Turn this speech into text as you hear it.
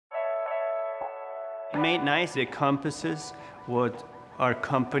Made Nice encompasses what our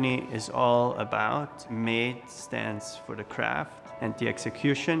company is all about. Made stands for the craft and the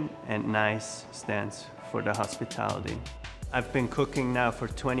execution, and Nice stands for the hospitality. I've been cooking now for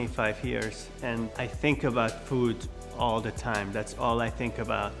 25 years, and I think about food all the time. That's all I think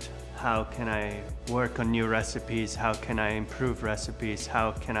about. How can I work on new recipes? How can I improve recipes?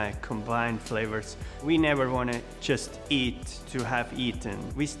 How can I combine flavors? We never want to just eat to have eaten.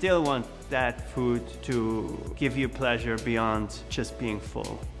 We still want that food to give you pleasure beyond just being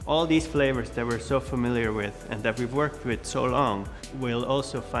full. All these flavors that we're so familiar with and that we've worked with so long will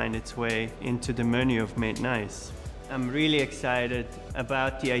also find its way into the menu of Made Nice. I'm really excited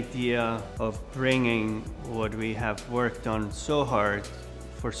about the idea of bringing what we have worked on so hard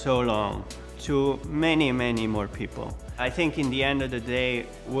for so long to many, many more people. I think in the end of the day,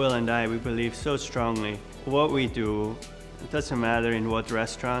 Will and I, we believe so strongly what we do. It doesn't matter in what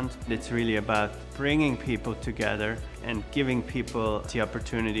restaurant. It's really about bringing people together and giving people the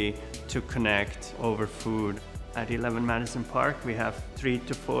opportunity to connect over food. At 11 Madison Park, we have 3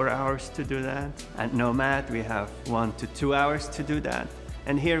 to 4 hours to do that. At Nomad, we have 1 to 2 hours to do that.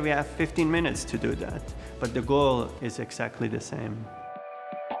 And here we have 15 minutes to do that. But the goal is exactly the same.